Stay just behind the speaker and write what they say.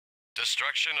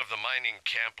Destruction of the mining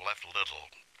camp left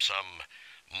little. Some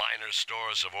minor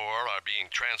stores of ore are being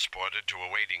transported to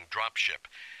a waiting dropship.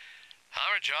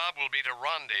 Our job will be to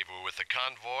rendezvous with the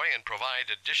convoy and provide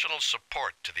additional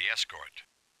support to the escort.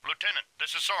 Lieutenant,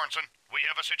 this is Sorensen. We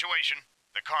have a situation.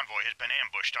 The convoy has been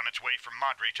ambushed on its way from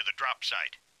Madre to the drop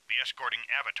site. The escorting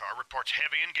avatar reports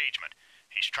heavy engagement.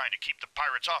 He's trying to keep the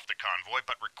pirates off the convoy,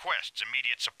 but requests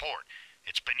immediate support.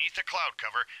 It's beneath the cloud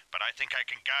cover, but I think I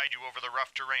can guide you over the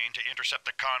rough terrain to intercept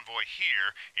the convoy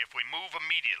here if we move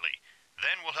immediately.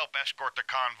 Then we'll help escort the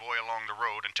convoy along the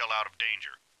road until out of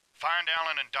danger. Find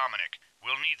Alan and Dominic.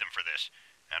 We'll need them for this.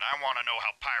 And I want to know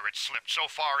how pirates slipped so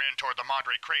far in toward the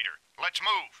Madre crater. Let's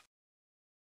move!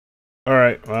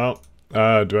 Alright, well,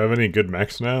 do I have any good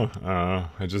mechs now?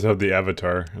 I just have the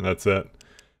avatar, and that's it.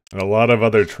 And a lot of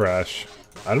other trash.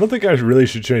 I don't think I really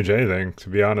should change anything, to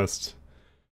be honest.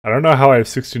 I don't know how I have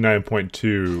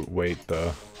 69.2 weight,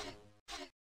 though.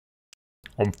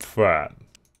 I'm fat.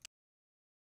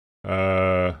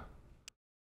 Yeah,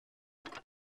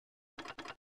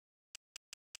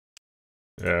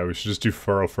 we should just do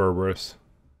Ferberus.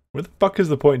 Where the fuck is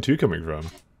the point 2 coming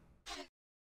from?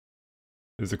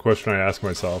 Is the question I ask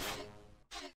myself.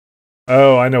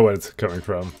 Oh, I know what it's coming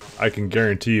from. I can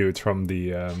guarantee you it's from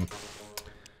the,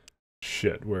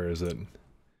 shit, where is it?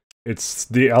 It's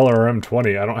the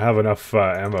LRM-20. I don't have enough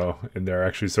ammo in there,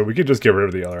 actually, so we could just get rid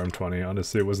of the LRM-20.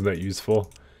 Honestly, it wasn't that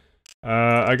useful.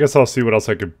 I guess I'll see what else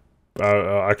I could...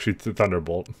 actually, the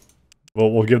Thunderbolt.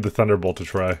 Well, we'll give the Thunderbolt a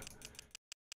try.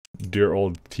 Dear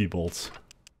old T-bolts.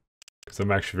 Because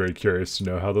I'm actually very curious to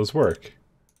know how those work.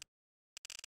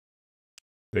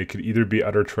 They could either be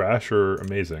utter trash or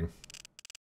amazing.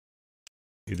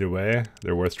 Either way,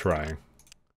 they're worth trying.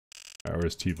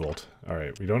 Where's T-bolt?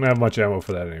 Alright, we don't have much ammo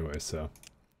for that anyway, so...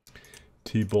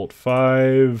 T-bolt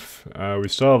 5... we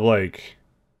still have, like...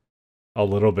 a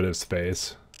little bit of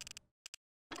space.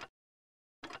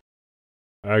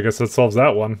 I guess that solves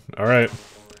that one. Alright.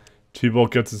 T-bolt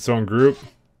gets its own group.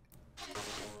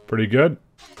 Pretty good.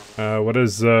 What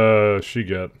does she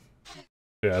get?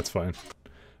 Yeah, that's fine.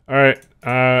 Alright,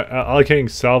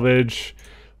 allocating salvage.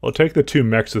 We'll take the 2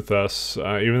 mechs with us,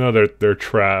 even though they're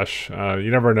trash. You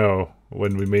never know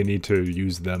when we may need to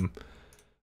use them.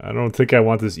 I don't think I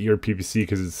want this ERPPC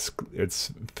because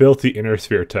it's filthy inner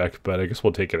sphere tech, but I guess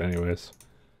we'll take it anyways.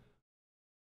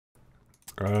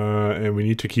 And we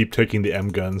need to keep taking the M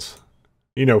guns.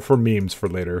 You know, for memes for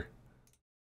later.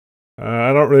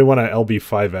 I don't really want an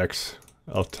LB5X.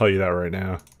 I'll tell you that right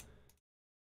now.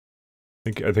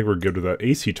 I think we're good with that.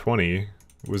 AC-20.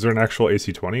 Was there an actual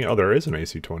AC-20? Oh, there is an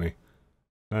AC-20.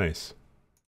 Nice.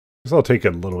 Guess I'll take a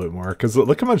little bit more, because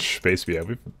look how much space we have.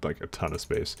 We have, like, a ton of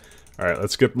space. Alright,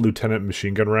 let's get Lieutenant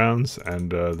machine gun rounds,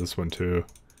 and this one too.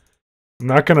 I'm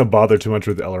not gonna bother too much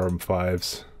with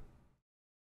LRM-5s.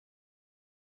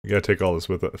 You gotta take all this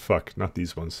with it. Fuck, not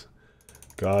these ones.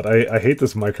 God, I hate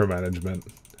this micromanagement.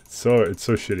 It's so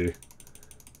shitty. It'd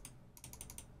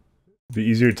be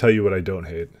easier to tell you what I don't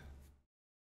hate.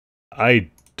 I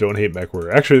don't hate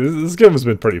Mechwarrior. Actually, this game has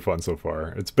been pretty fun so far.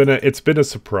 It's been a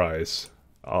surprise.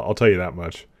 I'll tell you that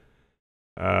much.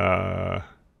 Okay,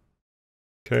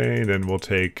 then we'll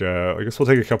take. I guess we'll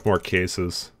take a couple more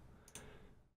cases.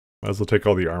 Might as well take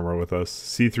all the armor with us.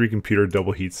 C3 computer,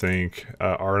 double heatsink,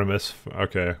 Artemis.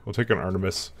 Okay, we'll take an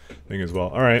Artemis thing as well.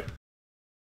 All right.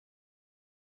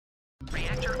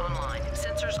 Reactor online,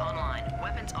 sensors online,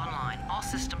 weapons online, all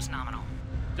systems nominal.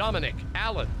 Dominic,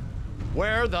 Alan,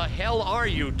 where the hell are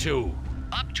you two?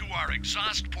 Up to our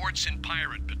exhaust ports in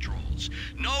pirate patrols.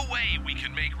 No way we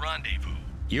can make rendezvous.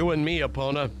 You and me,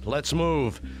 Epona. Let's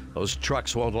move. Those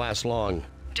trucks won't last long.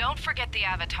 Don't forget the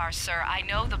avatar, sir. I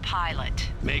know the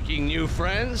pilot. Making new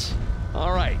friends?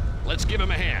 All right, let's give him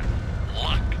a hand.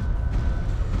 Luck.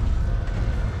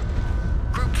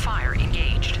 Group fire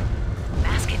engaged.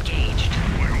 Mask engaged.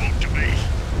 Werewolf to base.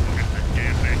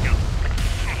 Damn backup.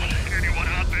 Anyone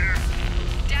out there?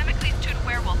 Damocles to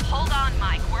werewolf. Hold on,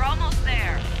 Mike. We're almost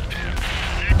there.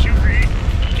 That's you, Reed.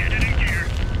 Get it in gear.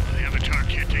 The avatar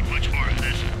can't take much more of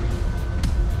this.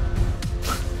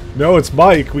 No, it's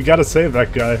Mike. We gotta save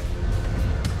that guy.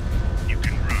 You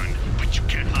can run, but you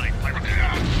can't hide, pirate.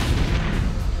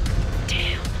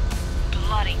 Damn.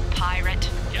 Bloody pirate.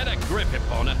 Get a grip,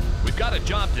 Epona. We've got a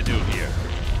job to do here.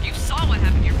 You saw what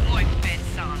happened to your boy-fed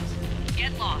sons.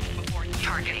 Get lost before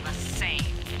targeting the same.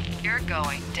 You're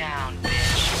going down,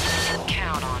 bitch.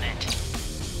 Count on it.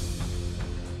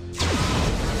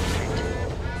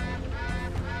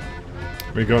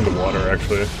 We go in the water,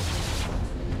 actually.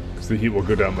 Because the heat will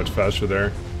go down much faster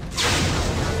there.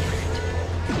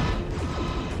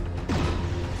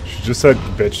 She just said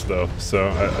bitch, though, so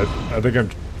I think I'm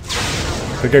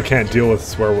think I can't deal with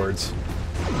swear words.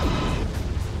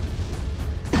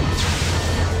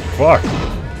 Fuck.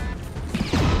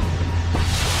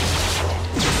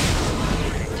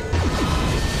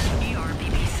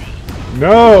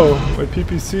 No! My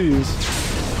PPCs.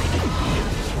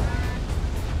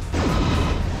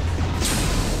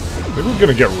 I think we're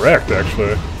gonna get wrecked,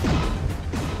 actually.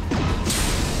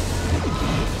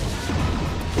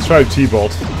 Let's try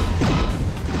T-Bolt.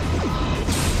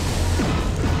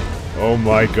 Oh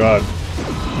my god.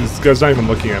 This guy's not even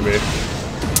looking at me.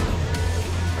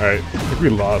 Alright, I think we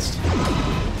lost.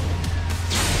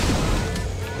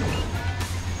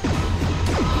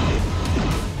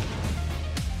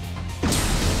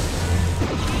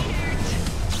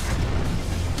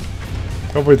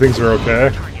 Hopefully things are okay.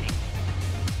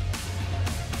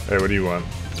 Hey, what do you want?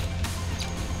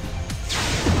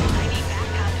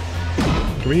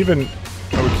 Can we even...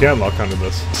 Oh, we can lock onto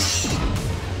this.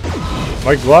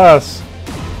 My glass!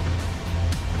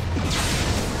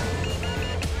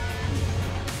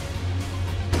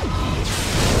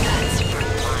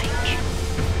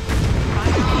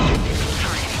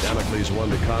 Damocles won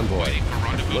the convoy.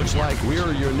 Looks like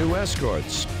we're your new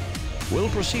escorts. We'll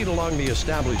proceed along the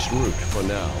established route for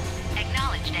now.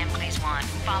 Acknowledged, Damocles 1.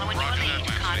 Following your lead,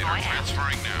 convoy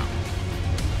Transferring now.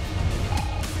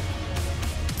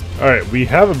 Alright, we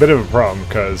have a bit of a problem,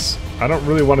 because I don't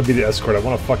really want to be the escort, I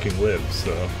want to fucking live,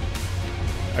 so...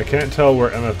 I can't tell where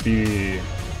MFB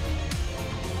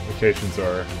locations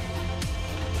are.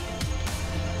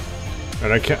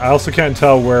 And I also can't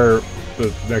tell where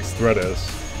the next threat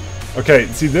is. Okay,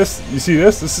 see this? You see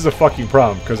this? This is a fucking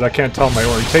problem, because I can't tell my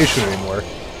orientation anymore.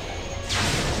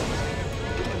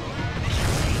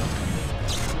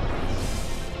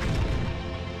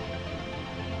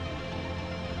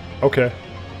 Okay.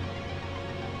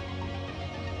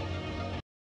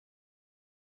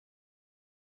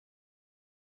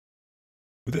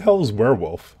 Who the hell is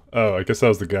Werewolf? Oh, I guess that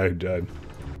was the guy who died.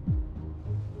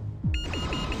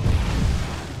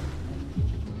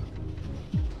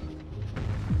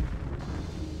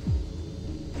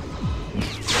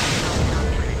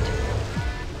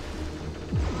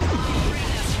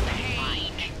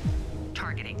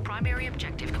 targeting. Primary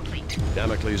objective complete.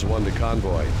 Damocles won the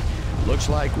convoy. Looks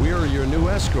like we're your new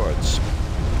escorts.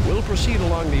 We'll proceed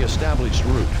along the established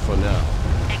route for now.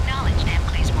 Acknowledged,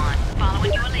 Damocles 1.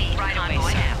 Following your lead, right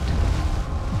convoy out.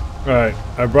 Alright,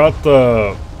 I brought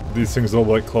these things a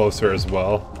little bit closer as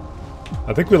well.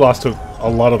 I think we lost a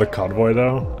lot of the convoy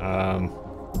though.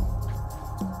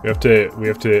 We have to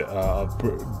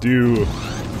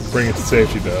bring it to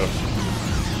safety though.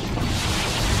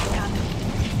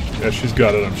 Yeah, she's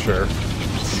got it, I'm sure.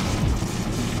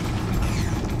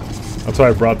 That's why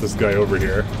I brought this guy over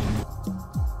here.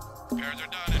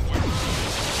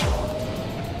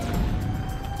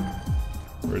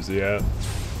 Where's he at?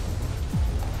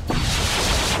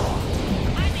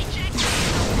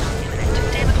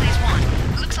 Damocles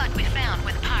 1. Looks like we found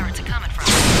where the pirates are coming from.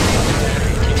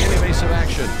 In evasive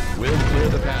action, we'll clear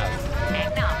the path.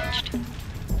 Acknowledged.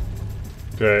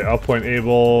 Okay, Outpoint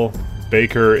Able.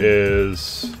 Baker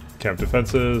is camp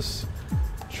defenses.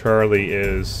 Charlie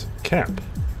is camp.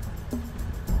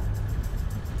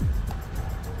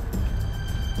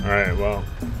 Alright, well.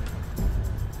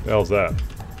 What the hell's that?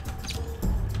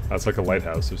 That's like a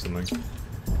lighthouse or something.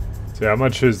 So how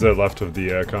much is there left of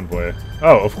the convoy?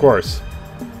 Oh, of course.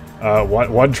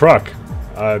 One truck.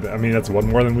 I mean, that's one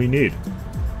more than we need.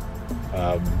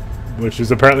 Which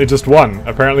is apparently just one.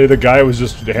 Apparently the guy was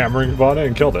just hammering upon it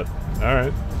and killed it.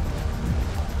 Alright.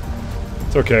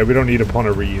 It's okay, we don't need a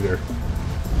Ponari either.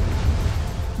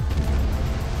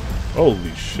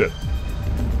 Holy shit.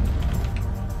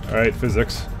 Alright,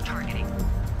 physics. Targeting.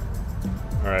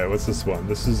 Alright, what's this one?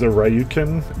 This is a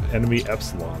Ryukin enemy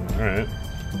Epsilon. Alright.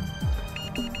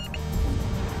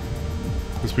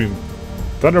 This means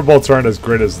Thunderbolts aren't as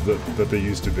great as that they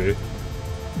used to be.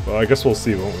 Well, I guess we'll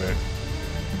see, won't we?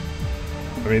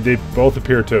 I mean, they both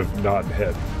appear to have not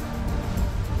hit.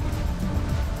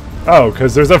 Oh,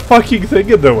 because there's a fucking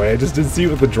thing in the way. I just didn't see it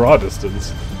with the draw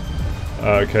distance.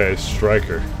 Okay,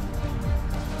 Striker.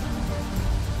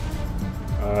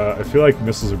 I feel like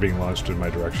missiles are being launched in my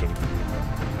direction.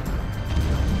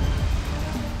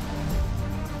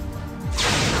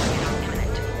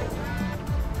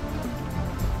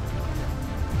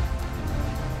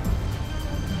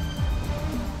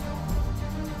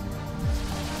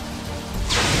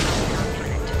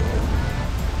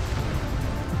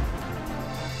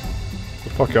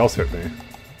 What the fuck else hit me?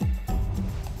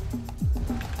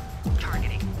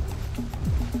 Targeting.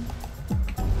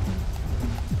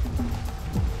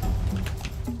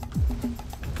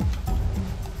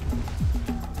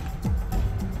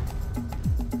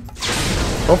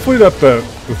 Hopefully that the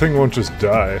thing won't just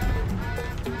die.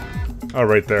 Oh,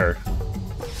 right there.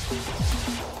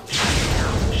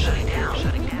 Shutting down.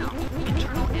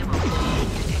 Internal ammo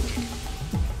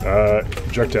detected.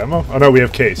 Eject ammo? Oh no, we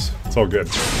have case. It's all good.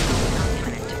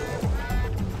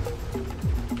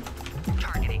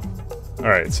 Targeting.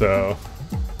 Alright, so...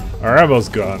 our ammo's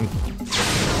gone.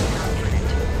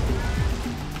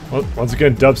 Well, once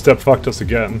again, dubstep fucked us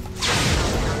again.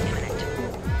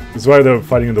 This is why the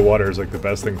fighting in the water is like the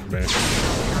best thing for me.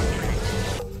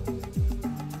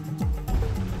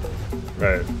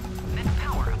 Right. Mech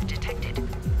power up detected.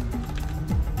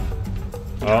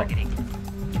 Oh, Targeting.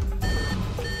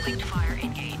 Linked fire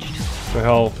engaged. the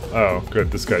hell? Oh,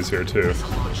 good. This guy's here too. Missile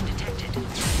launch detected.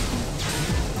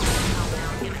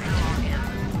 Countdown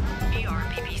imminent.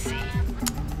 ERPPC.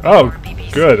 Oh,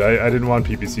 good. I didn't want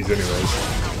PPCs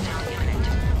anyways.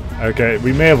 Okay,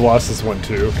 we may have lost this one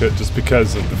too, just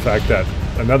because of the fact that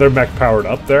another mech powered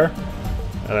up there,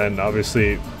 and then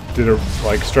obviously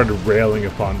started railing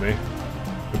upon me.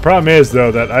 The problem is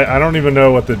though that I don't even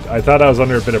know what I thought I was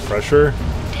under a bit of pressure.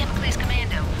 Damocles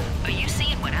Commando, are you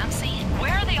seeing what I'm seeing?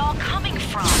 Where are they all coming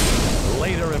from?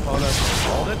 Later upon us,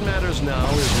 all that matters now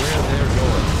is where they're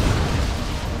going.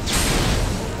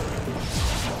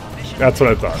 That's what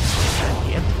I thought.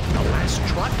 That it? The last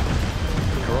truck?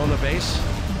 Corona base?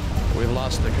 We've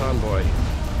lost the convoy.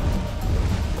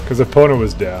 Because Epona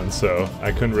was down, so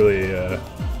I couldn't really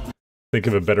think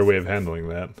of a better way of handling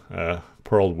that.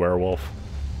 Poor old werewolf.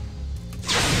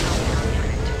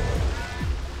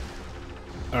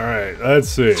 Alright, let's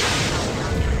see.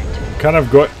 I'm kind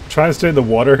of trying to stay in the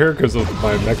water here because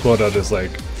my mech loadout is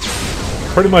like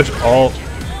pretty much all...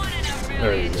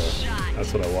 There you go.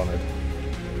 That's what I wanted.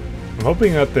 I'm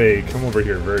hoping that they come over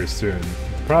here very soon.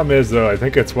 The problem is though, I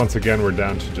think it's once again we're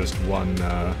down to just one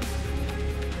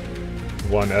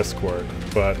escort,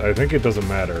 but I think it doesn't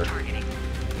matter.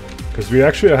 Because we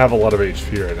actually have a lot of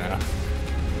HP right now.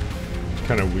 It's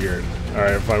kind of weird.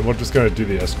 Alright, fine, we're just gonna do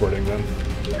the escorting then.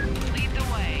 Lead the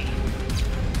way.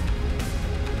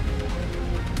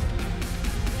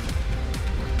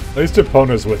 At least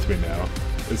Epona's with me now.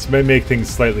 This may make things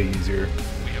slightly easier.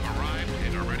 We have arrived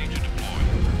and are ready to deploy.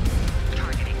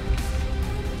 Targeting.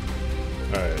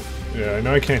 Alright. Yeah, I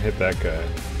know I can't hit that guy.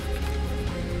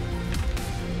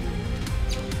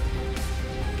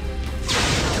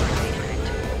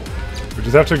 We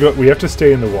just have to go. We have to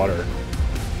stay in the water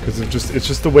because it's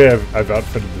just the way I've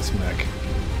outfitted this mech.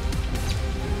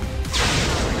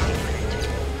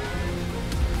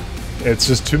 It's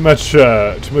just too much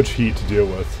heat to deal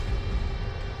with.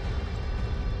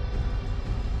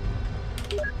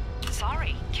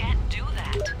 Sorry, can't do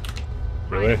that.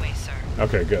 Really? Right away, sir.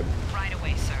 Okay, good. Right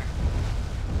away, sir.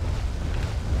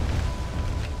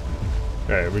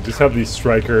 Alright, we just have these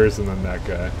strikers and then that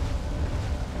guy.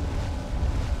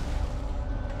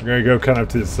 I'm gonna go kind of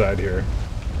to the side here.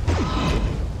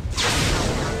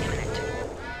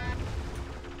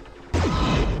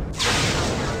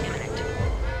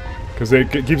 Because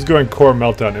it keeps going core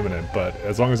meltdown imminent, but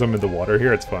as long as I'm in the water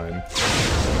here, it's fine.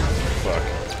 Fuck.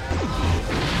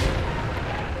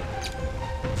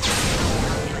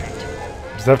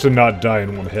 Just have to not die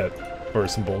in one hit, or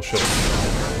some bullshit.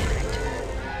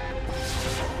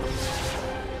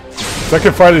 So I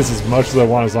can fight this as much as I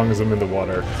want as long as I'm in the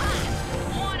water.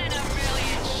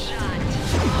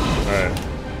 Alright.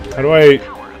 How do I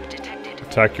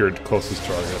attack your closest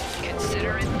target?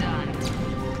 Consider it done.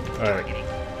 Alright.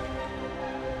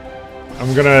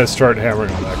 I'm gonna start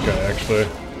hammering on that guy, actually.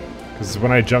 Because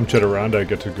when I jump jet around, I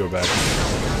get to go back.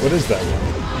 What is that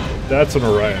one? That's an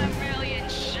Orion.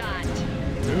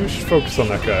 Maybe we should focus on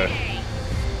that guy.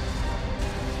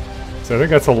 So I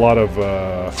think that's a lot of,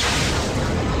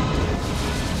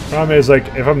 Problem is, like,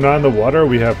 if I'm not in the water,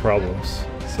 we have problems.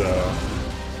 So...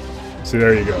 See,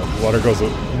 there you go.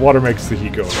 Water makes the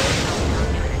heat go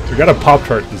away. We gotta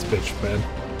Pop-Tart this bitch, man.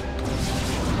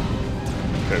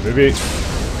 Okay, maybe...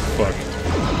 Fuck.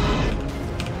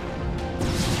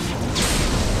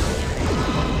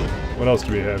 What else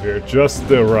do we have here? Just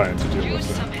the Orion to deal with.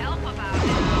 Some help about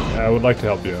it. I would like to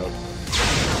help you out.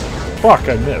 Fuck,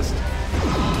 I missed.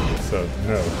 So,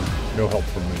 no help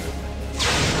from me.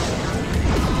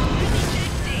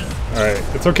 Alright,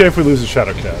 it's okay if we lose a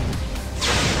Shadow Cat.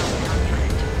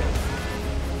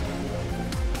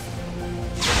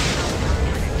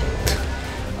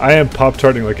 I am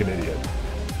Pop-Tarting like an idiot.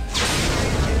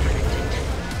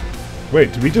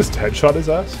 Wait, did we just headshot his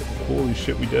ass? Holy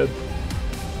shit, we did.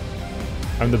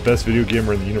 I'm the best video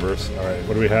gamer in the universe. Alright,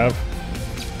 what do we have?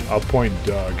 I'll point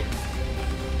Doug.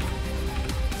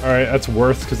 Alright, that's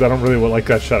worth, because I don't really like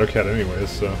that Shadow Cat anyways,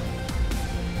 so...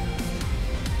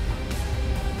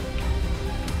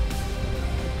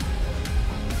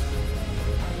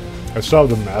 I still have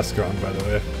the mask on, by the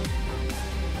way.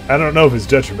 I don't know if it's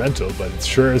detrimental, but it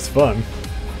sure is fun.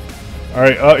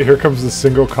 Alright, oh, here comes the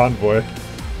single convoy.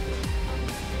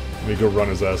 Let me go run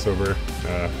his ass over.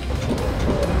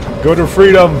 Go to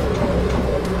freedom!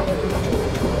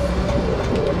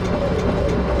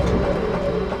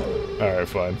 Alright,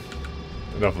 fine.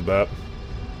 Enough of that.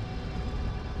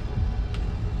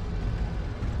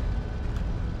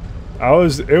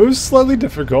 It was slightly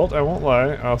difficult, I won't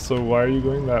lie. Also, why are you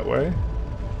going that way?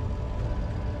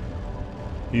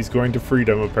 He's going to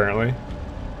freedom, apparently.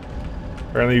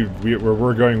 Apparently, where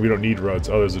we're going, we don't need roads.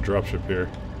 Oh, there's a dropship here.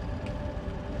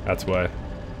 That's why.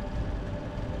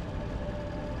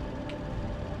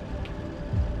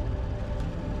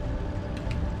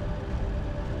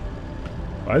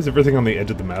 Why is everything on the edge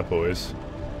of the map always?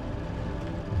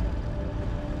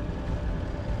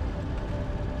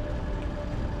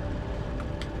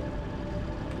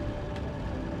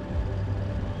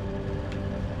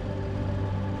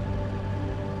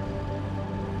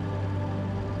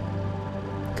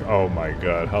 Oh my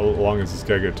god, how long is this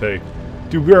guy gonna take?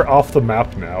 Dude, we're off the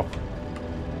map now.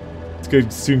 It's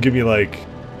gonna soon give me like...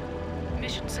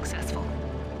 Mission successful.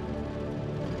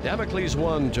 Damocles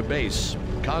 1 to base.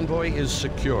 Convoy is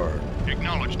secure.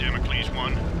 Acknowledge Damocles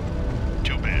 1.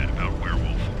 Too bad about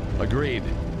Werewolf. Agreed.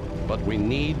 But we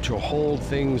need to hold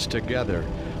things together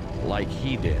like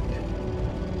he did.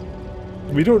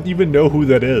 We don't even know who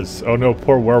that is. Oh no,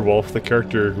 poor Werewolf, the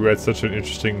character who had such an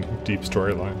interesting, deep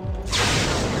storyline.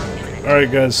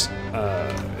 Alright guys,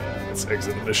 let's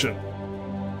exit the mission.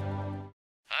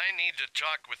 I need to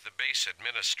talk with the base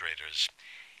administrators.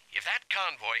 If that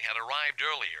convoy had arrived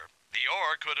earlier, the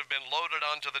ore could have been loaded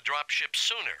onto the dropship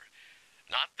sooner.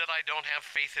 Not that I don't have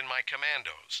faith in my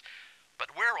commandos,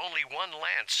 but we're only one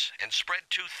lance and spread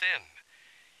too thin.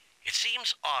 It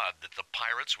seems odd that the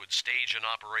pirates would stage an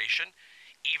operation,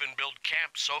 even build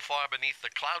camp so far beneath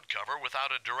the cloud cover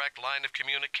without a direct line of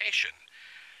communication.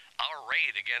 Our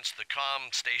raid against the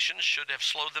comm stations should have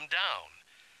slowed them down.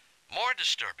 More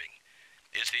disturbing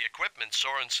is the equipment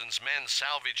Sorensen's men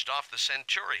salvaged off the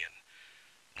Centurion.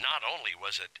 Not only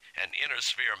was it an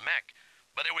inner-sphere mech,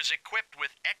 but it was equipped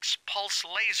with X-pulse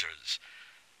lasers.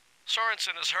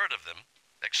 Sorensen has heard of them.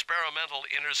 Experimental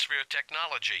inner-sphere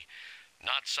technology.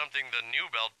 Not something the New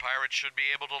Belt pirates should be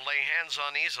able to lay hands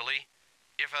on easily,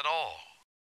 if at all.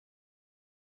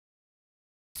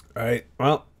 Alright,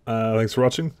 well, thanks for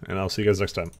watching, and I'll see you guys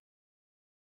next time.